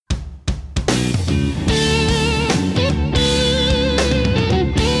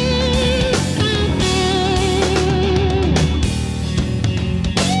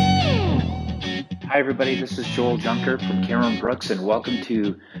everybody. This is Joel Junker from Cameron Brooks, and welcome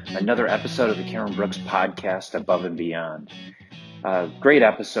to another episode of the Cameron Brooks podcast, Above and Beyond. Great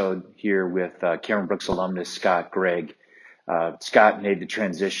episode here with Cameron Brooks alumnus Scott Gregg. Scott made the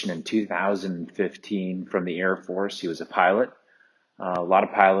transition in 2015 from the Air Force. He was a pilot. A lot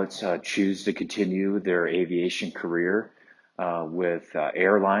of pilots choose to continue their aviation career with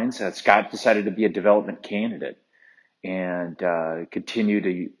airlines. Scott decided to be a development candidate and continue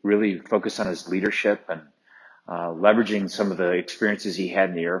to really focus on his leadership and leveraging some of the experiences he had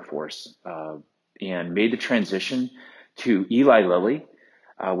in the Air Force, and made the transition to Eli Lilly,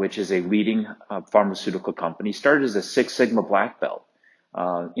 which is a leading pharmaceutical company. Started as a Six Sigma black belt.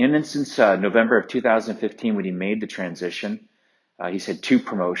 And since November of 2015, when he made the transition, he's had 2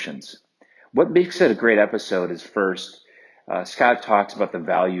 promotions. What makes it a great episode is first, Scott talks about the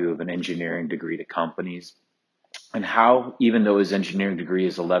value of an engineering degree to companies, and how, even though his engineering degree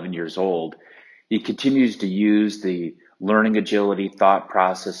is 11 years old, he continues to use the learning agility, thought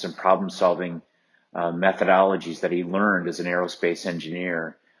process, and problem-solving methodologies that he learned as an aerospace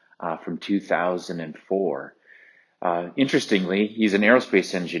engineer from 2004. Interestingly, he's an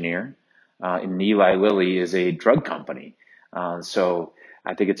aerospace engineer, and Eli Lilly is a drug company. So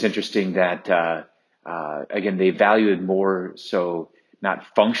I think it's interesting that, again, they valued more so not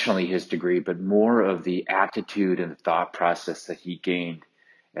functionally his degree, but more of the aptitude and the thought process that he gained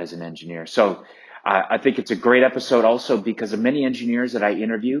as an engineer. So I think it's a great episode also because of many engineers that I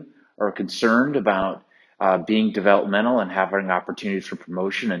interview are concerned about being developmental and having opportunities for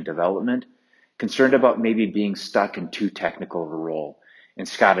promotion and development, concerned about maybe being stuck in too technical of a role. And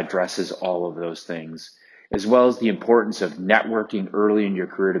Scott addresses all of those things, as well as the importance of networking early in your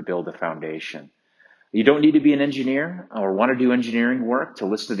career to build a foundation. You don't need to be an engineer or want to do engineering work to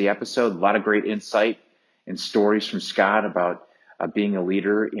listen to the episode. A lot of great insight and stories from Scott about being a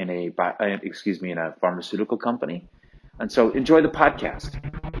leader in a pharmaceutical company. And so enjoy the podcast.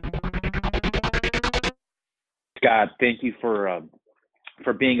 Scott, thank you for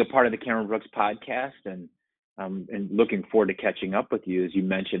being a part of the Cameron Brooks podcast, and looking forward to catching up with you. As you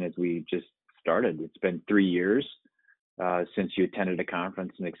mentioned, as we just started, it's been 3 years since you attended a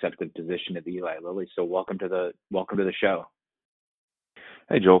conference and accepted a position at Eli Lilly. So welcome to the show.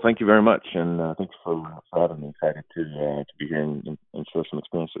 Hey, Joel. Thank you very much, and thanks for having me. Excited to be here and share some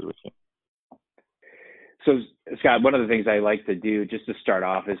experiences with you. So, Scott, one of the things I like to do just to start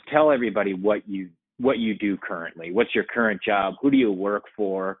off is tell everybody what you do currently. What's your current job? Who do you work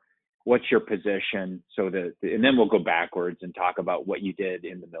for? What's your position? And then we'll go backwards and talk about what you did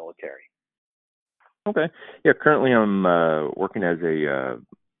in the military. Okay. Yeah, currently I'm working as a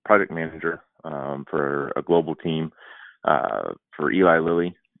project manager for a global team for Eli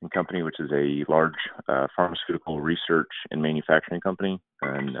Lilly and Company, which is a large pharmaceutical research and manufacturing company.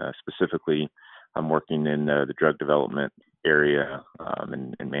 And specifically, I'm working in the drug development area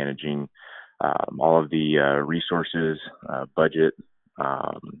and managing all of the resources, budget,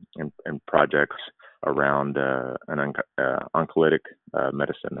 and projects around an oncolytic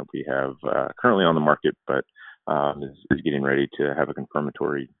medicine that we have currently on the market, but is getting ready to have a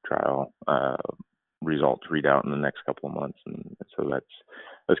confirmatory trial results read out in the next couple of months, and so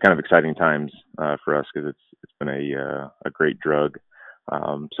that's kind of exciting times for us because it's been a great drug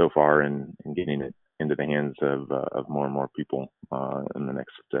so far, and getting it into the hands of more and more people in the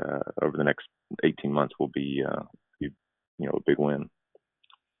next over the next 18 months will be a big win.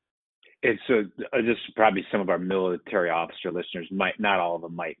 And so just probably some of our military officer listeners not all of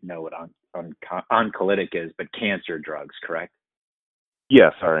them might know what oncolytic is, but cancer drugs, correct?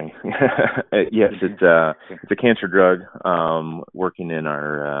 Yeah, sorry. Yes, it's a cancer drug working in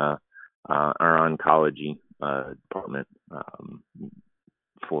our oncology department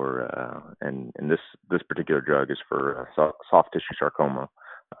and this particular drug is for soft tissue sarcoma.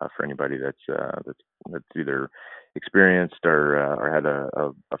 For anybody that's either experienced or had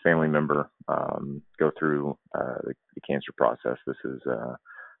a family member go through the cancer process, this is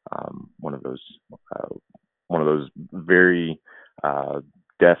one of those very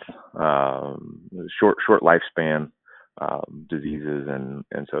short lifespan diseases,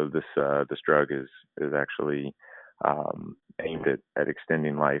 and so this drug is actually aimed at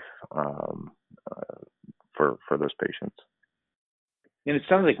extending life for those patients. And it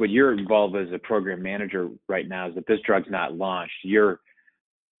sounds like what you're involved as a program manager right now is that this drug's not launched. You're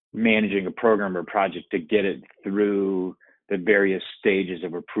managing a program or project to get it through the various stages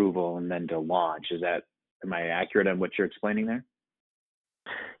of approval and then to launch. Am I accurate on what you're explaining there?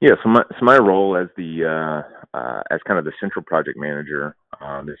 Yeah. So my role as as kind of the central project manager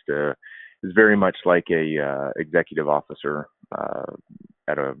is very much like a executive officer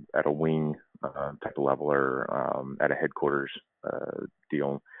at a wing type of level or at a headquarters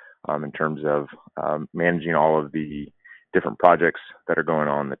deal in terms of managing all of the different projects that are going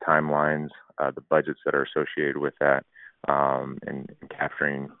on, the timelines, the budgets that are associated with that, and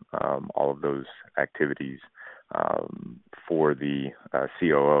capturing all of those activities for the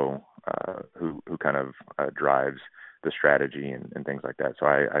COO who kind of drives the strategy and things like that. So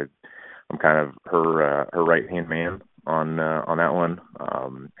I'm kind of her right hand man on that one.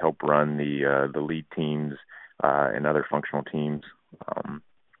 Help run the lead teams and other functional teams,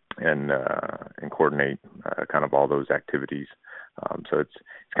 and coordinate kind of all those activities. So it's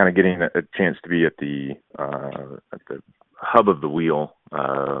kind of getting a chance to be at the hub of the wheel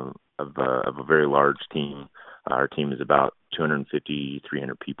of a very large team. Our team is about 250,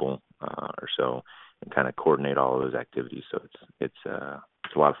 300 people or so, and kind of coordinate all of those activities. So it's a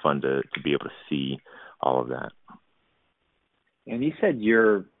lot of fun to be able to see all of that. And you said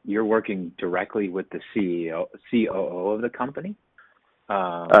you're working directly with the COO of the company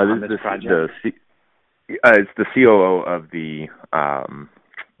on this project? It's the COO of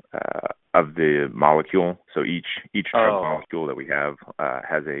the molecule. So each drug molecule that we have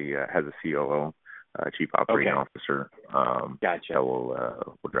has a COO, Chief Operating Officer. Gotcha. That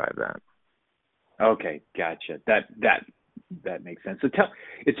will drive that. Okay, gotcha. That makes sense. So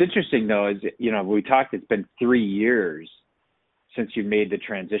it's interesting though, is we talked. It's been 3 years since you made the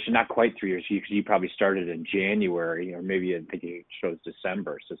transition. Not quite 3 years. You probably started in January, or maybe I think it shows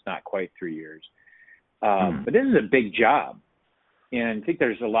December, so it's not quite 3 years. But this is a big job, and I think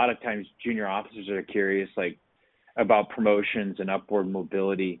there's a lot of times junior officers are curious, like, about promotions and upward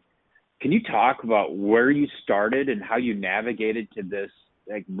mobility. Can you talk about where you started and how you navigated to this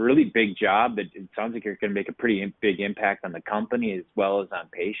like really big job that it sounds like you're going to make a pretty big impact on the company as well as on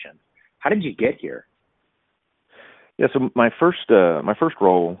patients? How did you get here? Yeah, so my first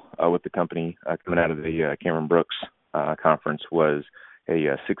role with the company coming out of the Cameron Brooks conference was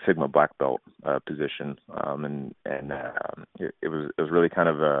a Six Sigma black belt position, and it was really kind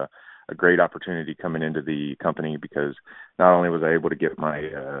of a great opportunity coming into the company, because not only was I able to get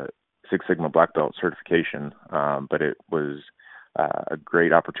my Six Sigma black belt certification, but it was a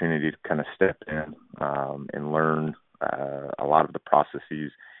great opportunity to kind of step in and learn a lot of the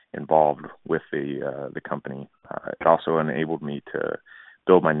processes involved with the company. It also enabled me to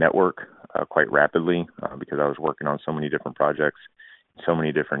build my network quite rapidly because I was working on so many different projects, so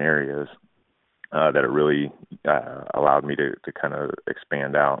many different areas that it really allowed me to kind of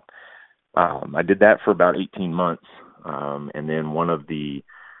expand out. I did that for about 18 months, and then one of the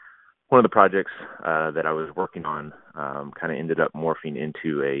projects that I was working on kind of ended up morphing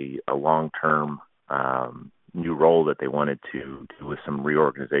into a long-term new role that they wanted to do with some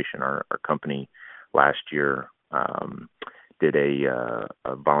reorganization. Our company last year did a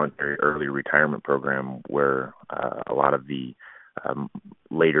voluntary early retirement program where a lot of the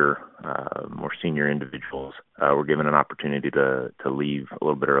later, more senior individuals were given an opportunity to leave a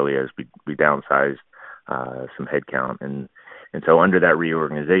little bit early as we downsized some headcount. And so under that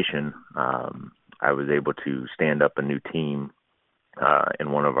reorganization, I was able to stand up a new team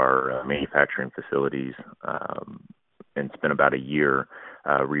in one of our manufacturing facilities and spent about a year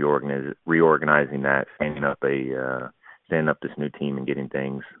reorganizing that, standing up this new team and getting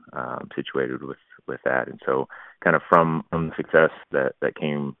things situated with that. And so kind of from the success that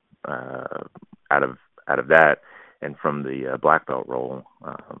came out of that, and from the black belt role,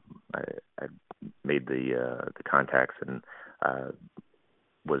 I made the contacts and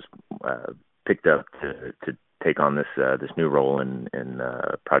was picked up to take on this new role in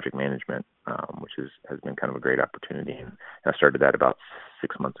project management, which has been kind of a great opportunity. And I started that about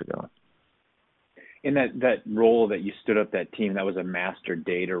 6 months ago. In that role that you stood up that team, that was a master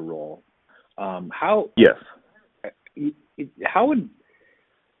data role. Yes. How would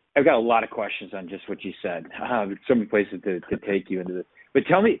I've got a lot of questions on just what you said. So many places to take you into this. But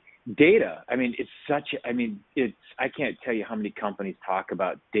tell me, data. I mean, I can't tell you how many companies talk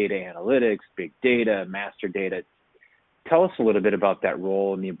about data analytics, big data, master data. Tell us a little bit about that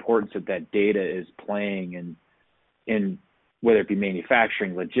role and the importance that data is playing in whether it be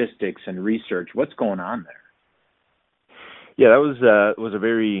manufacturing, logistics, and research. What's going on there? Yeah, that was a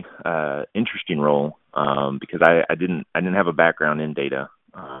very interesting role because I didn't have a background in data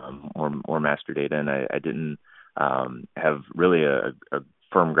or master data, and I didn't have really a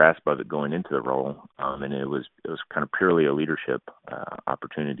firm grasp of it going into the role, and it was kind of purely a leadership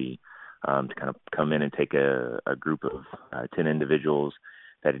opportunity to kind of come in and take a group of 10 individuals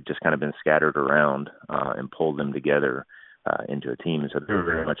that had just kind of been scattered around and pull them together into a team. And so they were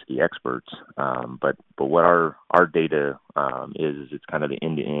very much the experts. But what our data is it's kind of the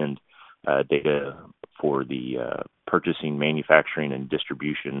end-to-end data for the purchasing, manufacturing, and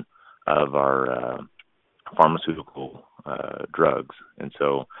distribution of our pharmaceutical drugs. And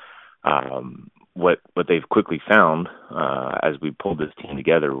so what they've quickly found as we pulled this team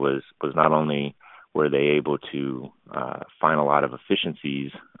together was not only were they able to find a lot of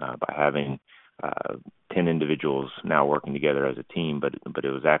efficiencies by having 10 individuals now working together as a team, but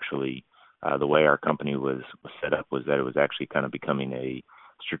it was actually the way our company was set up was that it was actually kind of becoming a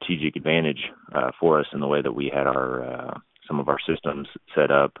strategic advantage for us in the way that we had our some of our systems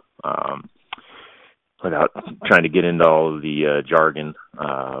set up. Without trying to get into all of the jargon,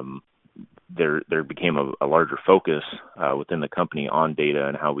 there became a larger focus within the company on data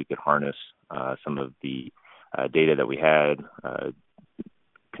and how we could harness some of the data that we had,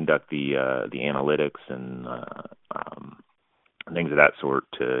 conduct the analytics and things of that sort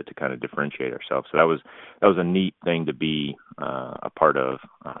to kind of differentiate ourselves. So that was a neat thing to be a part of,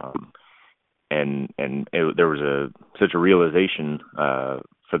 there was such a realization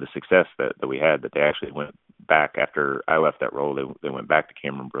for the success that we had that they actually went back after I left that role. They went back to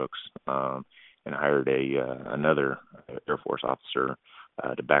Cameron Brooks and hired another Air Force officer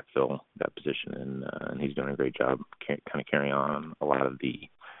to backfill that position, and he's doing a great job kind of carrying on a lot of the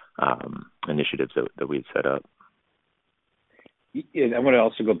initiatives that we had set up. I want to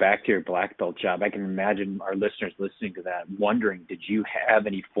also go back to your black belt job. I can imagine our listeners listening to that wondering, did you have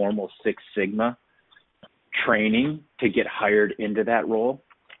any formal Six Sigma training to get hired into that role?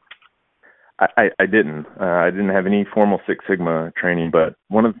 I didn't. I didn't have any formal Six Sigma training, but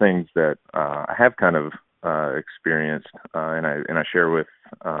one of the things that I have kind of experienced, and I share with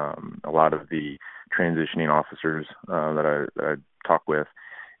a lot of the transitioning officers that I talk with,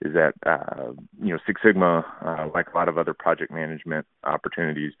 is that Six Sigma, like a lot of other project management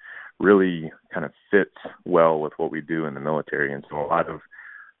opportunities, really kind of fits well with what we do in the military. And so a lot of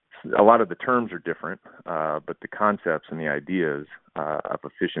the terms are different, but the concepts and the ideas of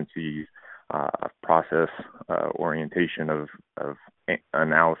efficiencies, of process orientation, of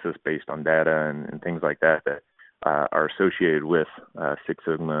analysis based on data and things like that are associated with Six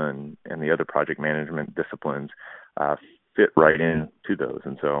Sigma and the other project management disciplines fit right into those.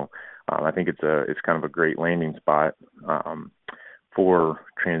 And so I think it's kind of a great landing spot for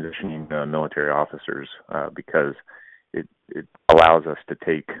transitioning military officers because it allows us to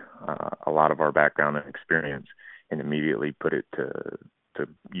take a lot of our background and experience and immediately put it to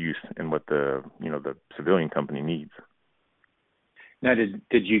use in what the civilian company needs. Now, did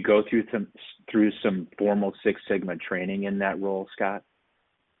you go through some formal Six Sigma training in that role, Scott?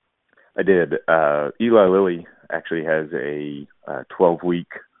 I did. Eli Lilly actually has a 12-week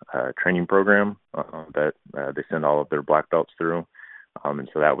training program that they send all of their black belts through, and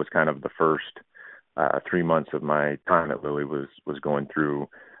so that was kind of the first 3 months of my time at Lilly was going through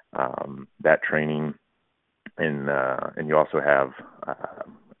that training. And you also have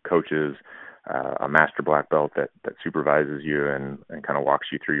coaches, a master black belt that supervises you and kind of walks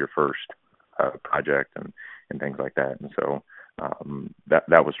you through your first project and things like that. And so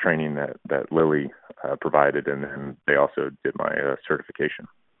that was training that Lilly provided, and then they also did my certification.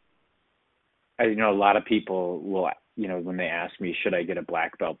 I know a lot of people will, when they ask me, should I get a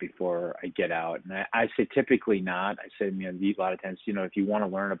black belt before I get out? And I say typically not. I say, a lot of times, if you want to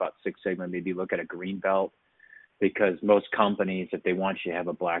learn about Six Sigma, maybe look at a green belt, because most companies, if they want you to have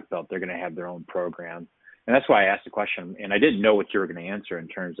a black belt, they're going to have their own program. And that's why I asked the question, and I didn't know what you were going to answer in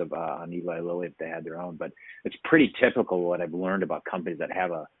terms of on Eli Lilly if they had their own, but it's pretty typical what I've learned about companies that have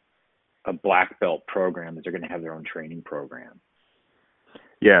a black belt program is they're going to have their own training program.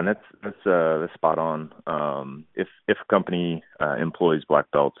 Yeah, and that's spot on. If a company employs black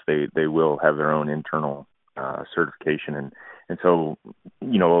belts, they will have their own internal certification, and so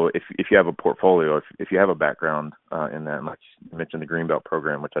if you have a portfolio, if you have a background in that, like you mentioned the green belt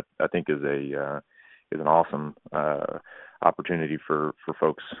program, which I think is an awesome opportunity for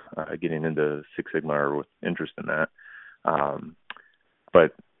folks getting into Six Sigma or with interest in that.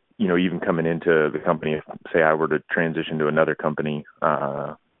 But even coming into the company, if say I were to transition to another company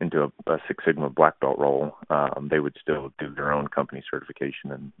into a Six Sigma black belt role, they would still do their own company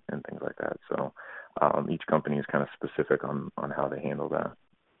certification and things like that. So each company is kind of specific on how they handle that.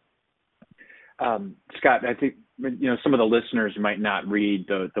 Scott, I think some of the listeners might not read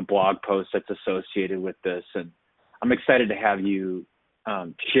the blog post that's associated with this, and I'm excited to have you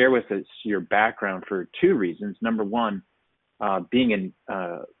share with us your background for two reasons. Number one, having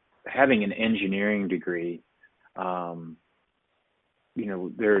an engineering degree,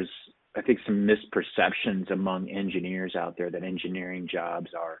 there's, I think, some misperceptions among engineers out there that engineering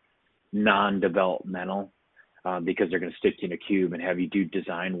jobs are non-developmental because they're going to stick you in a cube and have you do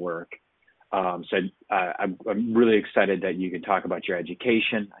design work. I'm really excited that you can talk about your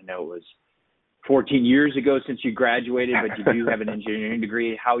education. I know it was 14 years ago since you graduated, but you do have an engineering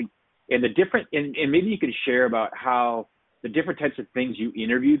degree. And maybe you could share about how the different types of things you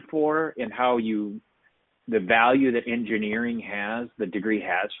interviewed for and how the value that engineering the degree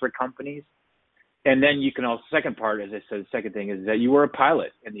has for companies. And then you can also, second part, as I said, the second thing is that you were a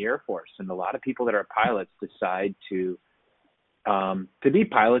pilot in the Air Force. And a lot of people that are pilots decide to be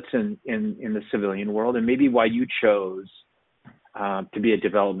pilots in the civilian world, and maybe why you chose to be a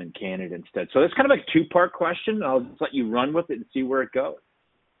development candidate instead. So that's kind of like a two-part question. I'll just let you run with it and see where it goes.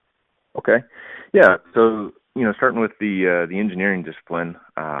 Okay. Yeah. So, starting with the engineering discipline,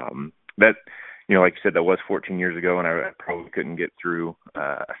 that, like you said, that was 14 years ago, and I probably couldn't get through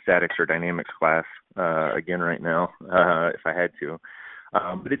a statics or dynamics class again right now if I had to.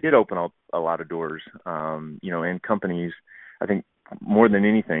 But it did open up a lot of doors, and companies, I think, more than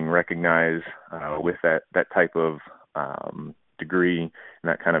anything, recognize with that type of degree and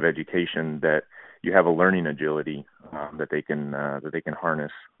that kind of education that you have a learning agility that they can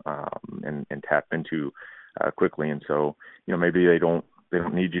harness and tap into quickly. And so, maybe they don't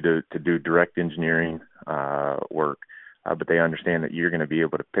need you to do direct engineering work, but they understand that you're going to be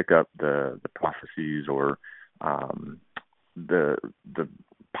able to pick up the processes or the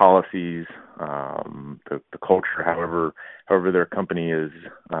policies, the culture, however their company is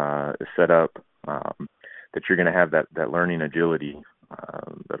set up, that you're going to have that learning agility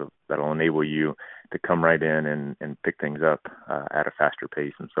that'll enable you to come right in and pick things up at a faster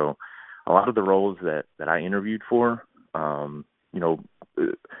pace. And so a lot of the roles that I interviewed for,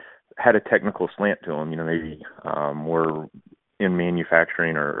 had a technical slant to them, maybe were in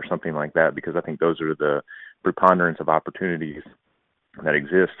manufacturing or something like that, because I think those are the preponderance of opportunities that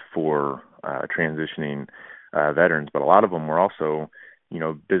exist for transitioning veterans. But a lot of them were also,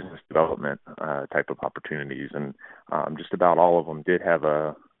 business development type of opportunities. And just about all of them did have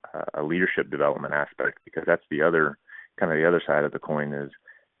a leadership development aspect, because that's the other side of the coin is,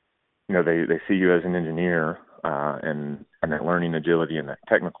 they see you as an engineer and that learning agility and that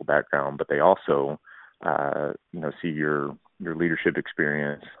technical background, but they also, see your leadership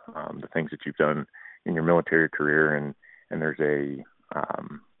experience, the things that you've done in your military career, and there's a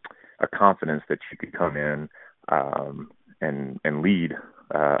confidence that you could come in and lead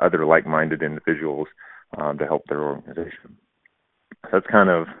other like-minded individuals to help their organization. So that's kind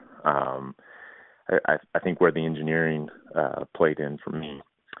of, I think, where the engineering played in for me.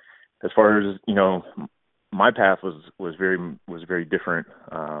 As far as, my path was very different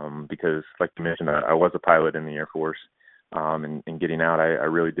because, like you mentioned, I was a pilot in the Air Force, and getting out, I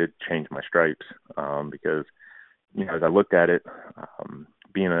really did change my stripes because, as I looked at it,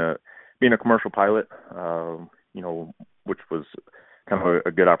 being a commercial pilot, which was kind of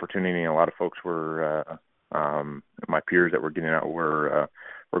a good opportunity, and a lot of folks were my peers that were getting out were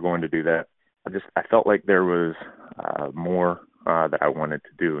going to do that. I felt like there was more that I wanted to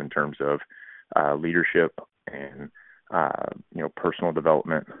do in terms of leadership and personal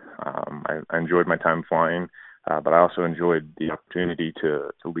development. I enjoyed my time flying, but I also enjoyed the opportunity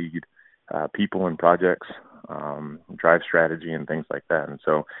to lead people and projects, drive strategy and things like that. And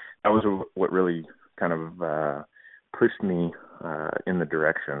so that was what really kind of pushed me in the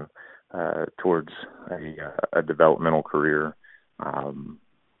direction towards a developmental career,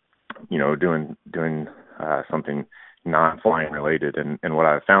 doing something non-flying related. And what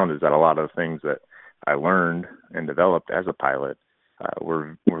I found is that a lot of the things that I learned and developed as a pilot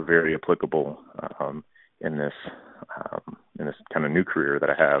were very applicable in this kind of new career that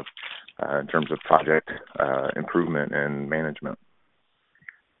I have in terms of project improvement and management.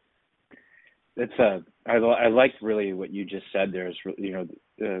 I liked really what you just said there. Is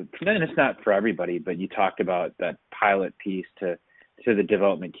and it's not for everybody, but you talked about that pilot piece to the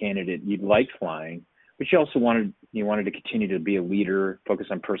development candidate. You liked flying, but you also wanted to continue to be a leader, focus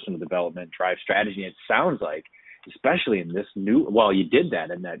on personal development, drive strategy. And it sounds like, especially in this you did that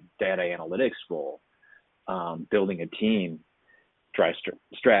in that data analytics role, building a team, drive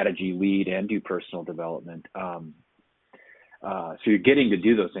strategy, lead, and do personal development. So you're getting to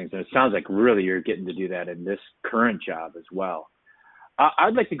do those things, and it sounds like really you're getting to do that in this current job as well.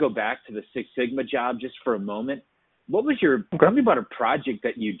 I'd like to go back to the Six Sigma job just for a moment. Tell me about a project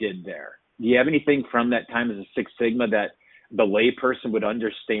that you did there. Do you have anything from that time as a Six Sigma that the layperson would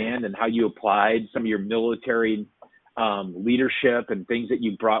understand, and how you applied some of your military leadership and things that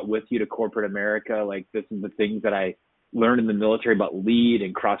you brought with you to corporate America? Like, this is the things that I learned in the military about lead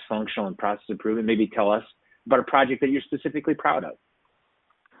and cross-functional and process improvement. Maybe tell us about a project that you're specifically proud of.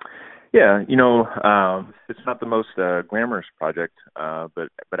 Yeah, it's not the most glamorous project,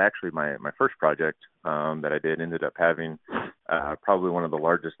 but actually my first project that I did ended up having probably one of the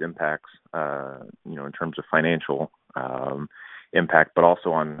largest impacts, in terms of financial impact, but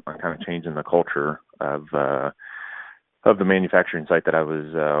also on kind of changing the culture of the manufacturing site that I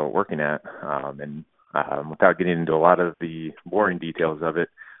was working at. And without getting into a lot of the boring details of it,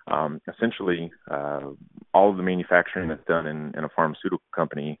 essentially, all of the manufacturing that's done in a pharmaceutical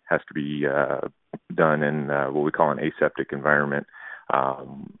company has to be done in what we call an aseptic environment.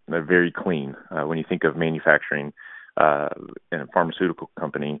 They're very clean. When you think of manufacturing in a pharmaceutical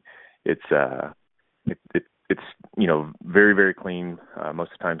company, it's very, very clean,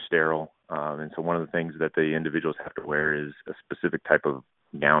 most of the time sterile. And so one of the things that the individuals have to wear is a specific type of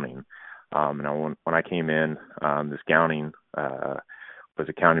gowning. When I came in, this gowning was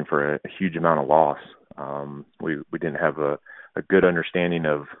accounting for a huge amount of loss. We didn't have a good understanding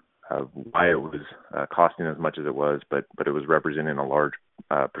of why it was costing as much as it was, but it was representing a large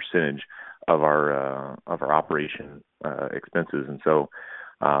percentage of our operation expenses. And so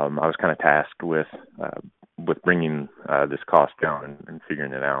I was kind of tasked with bringing this cost down and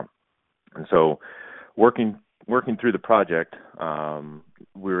figuring it out. And so working through the project,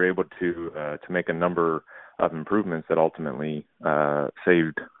 we were able to make a number of improvements that ultimately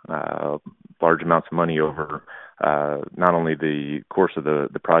saved large amounts of money over not only the course of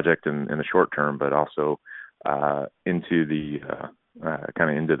the project in the short term, but also into the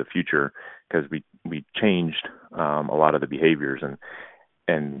into the future, because we changed a lot of the behaviors.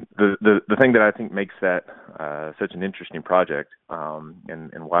 And the thing that I think makes that such an interesting project, and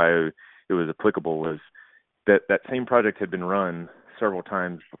why it was applicable, was that same project had been run several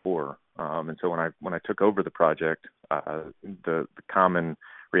times before. And so when I took over the project, the common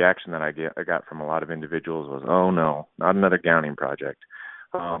reaction that I got from a lot of individuals was, "Oh no, not another gowning project."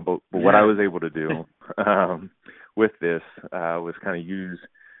 But what I was able to do with this was kind of use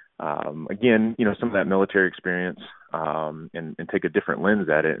again, some of that military experience, and take a different lens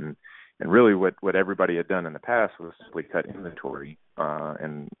at it. And really what everybody had done in the past was simply cut inventory.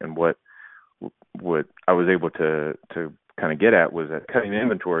 And what I was able to kind of get at was that cutting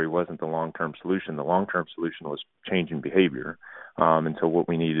inventory wasn't the long-term solution. The long-term solution was changing behavior. And so what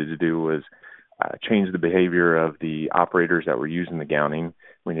we needed to do was change the behavior of the operators that were using the gowning.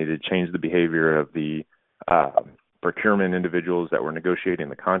 We needed to change the behavior of the procurement individuals that were negotiating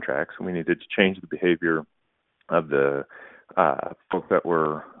the contracts. We needed to change the behavior of the folks that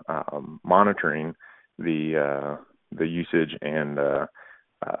were monitoring the usage and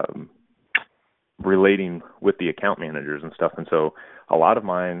relating with the account managers and stuff. And so a lot of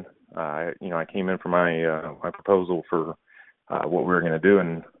mine, I came in for my proposal for what we were going to do,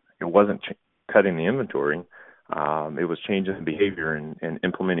 and it wasn't cutting the inventory. It was changing the behavior and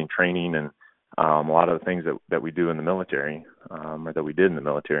implementing training and a lot of the things that we do in the military, or that we did in the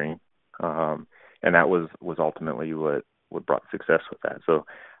military. And that was ultimately what brought success with that. So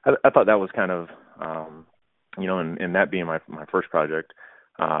I thought that was kind of, and that being my first project,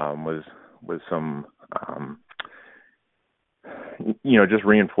 was some, just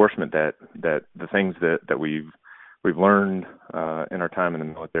reinforcement that the things that we've learned in our time in the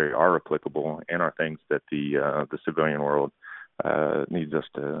military are applicable and are things that the civilian world needs us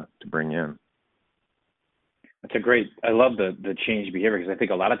to bring in. That's I love the change behavior, because I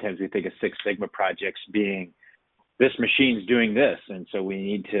think a lot of times we think of Six Sigma projects being this machine's doing this, and so we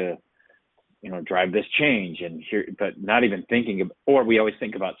need to, drive this change and here, but not even thinking of, or we always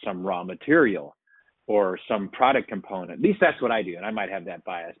think about some raw material or some product component. At least that's what I do, and I might have that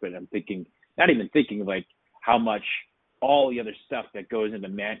bias, but I'm not even thinking of like how much all the other stuff that goes into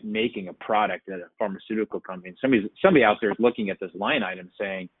making a product at a pharmaceutical company. And somebody out there is looking at this line item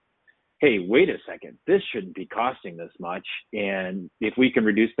saying, hey, wait a second, this shouldn't be costing this much. And if we can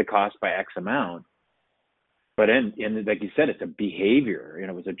reduce the cost by X amount, but and like you said, it's a behavior,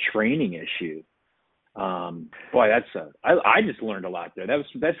 it was a training issue. Boy, I just learned a lot there.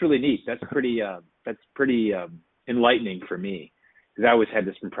 That's really neat. That's pretty enlightening for me, because I always had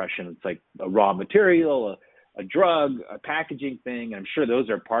this impression it's like a raw material, a drug, a packaging thing. I'm sure those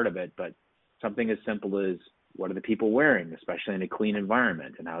are part of it, but something as simple as, what are the people wearing, especially in a clean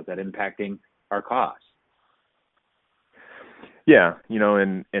environment, and how is that impacting our costs? Yeah,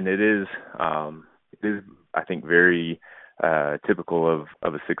 and it is, I think, very typical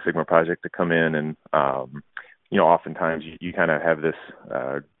of a Six Sigma project to come in and, oftentimes you kind of have this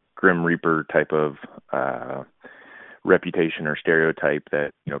Grim Reaper type of reputation or stereotype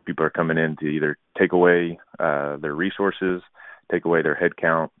that, people are coming in to either take away their resources, take away their head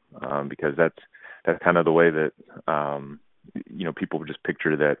count, because that's kind of the way that, people just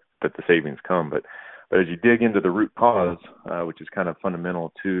picture that the savings come, but as you dig into the root cause, which is kind of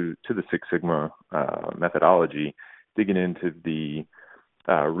fundamental to the Six Sigma methodology, digging into the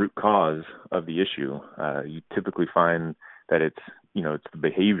root cause of the issue, you typically find that it's the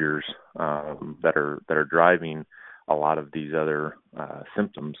behaviors that are driving a lot of these other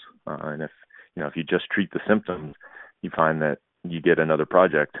symptoms. And if you just treat the symptoms, you find that you get another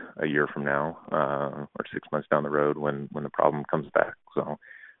project a year from now or 6 months down the road when the problem comes back. So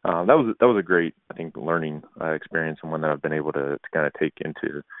that was a great, I think, learning experience, and one that I've been able to kind of take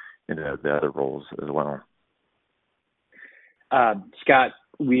into the other roles as well. Scott,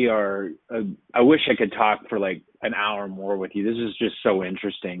 I wish I could talk for like an hour more with you. This is just so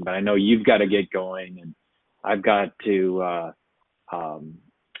interesting, but I know you've got to get going, and I've got to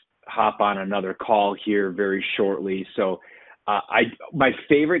hop on another call here very shortly. So my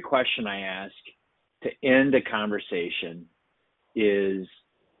favorite question I ask to end a conversation is,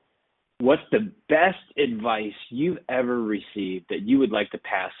 what's the best advice you've ever received that you would like to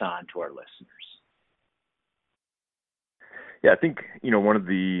pass on to our listeners? Yeah, I think, one of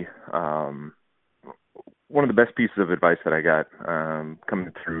the best pieces of advice that I got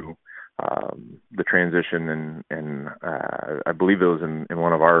coming through the transition, and I believe it was in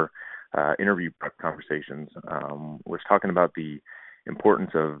one of our interview prep conversations, was talking about the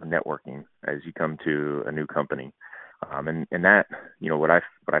importance of networking as you come to a new company. And that, what I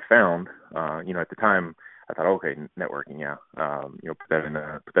found, at the time, I thought, okay, networking, yeah, put that in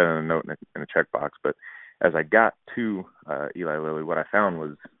a note in a checkbox. But as I got to Eli Lilly, what I found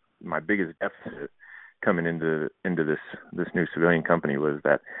was my biggest deficit coming into this new civilian company was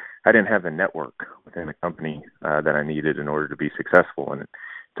that I didn't have the network within the company that I needed in order to be successful. And it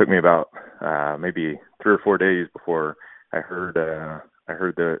took me about maybe 3 or 4 days before I heard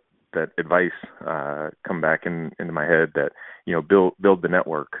that advice come back into my head that build the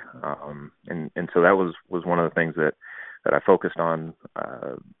network, and so that was one of the things that I focused on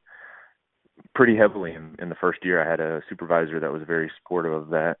pretty heavily in the first year. I had a supervisor that was very supportive of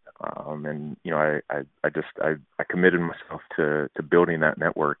that, and I committed myself to building that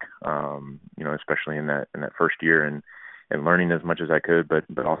network, especially in that first year, and learning as much as I could,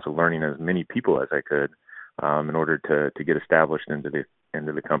 but also learning as many people as I could in order to get established into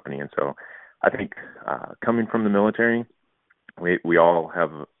the company. And so I think coming from the military, we all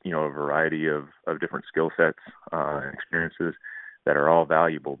have a variety of different skill sets and experiences that are all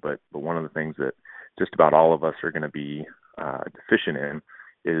valuable, but one of the things that just about all of us are going to be deficient in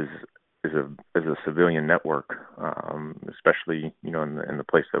is a civilian network, especially in the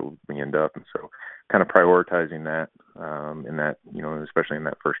place that we end up. And so kind of prioritizing that especially in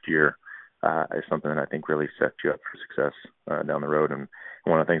that first year is something that I think really sets you up for success down the road. And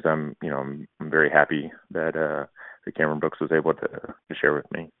one of the things I'm very happy that Cameron Brooks was able to share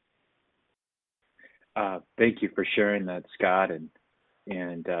with me. Thank you for sharing that, Scott, and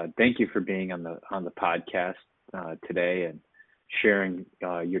thank you for being on the podcast today and sharing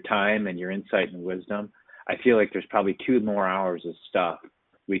your time and your insight and wisdom. I feel like there's probably 2 more hours of stuff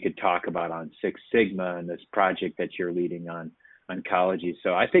we could talk about on Six Sigma and this project that you're leading on oncology.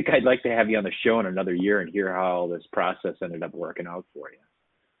 So I think I'd like to have you on the show in another year and hear how this process ended up working out for you.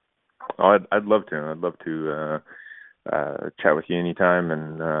 Oh, I'd love to. I'd love to chat with you anytime.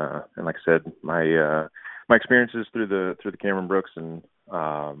 And like I said, my experiences through the Cameron Brooks and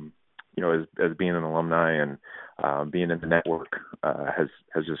as being an alumni and being in the network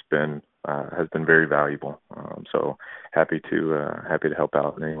has just been very valuable. So happy to help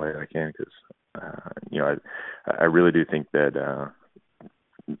out in any way that I can, because I really do think that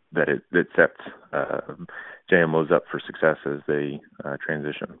it sets JMOs up for success as they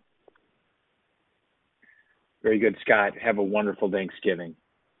transition. Very good, Scott. Have a wonderful Thanksgiving.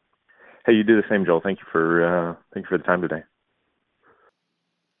 Hey, you do the same, Joel. Thank you for the time today.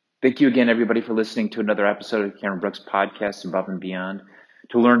 Thank you again, everybody, for listening to another episode of the Cameron Brooks Podcast, Above and Beyond.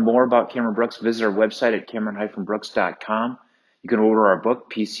 To learn more about Cameron Brooks, visit our website at cameron-brooks.com. You can order our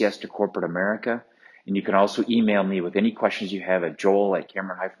book, PCS to Corporate America, and you can also email me with any questions you have at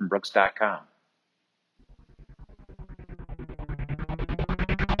joel@cameron-brooks.com.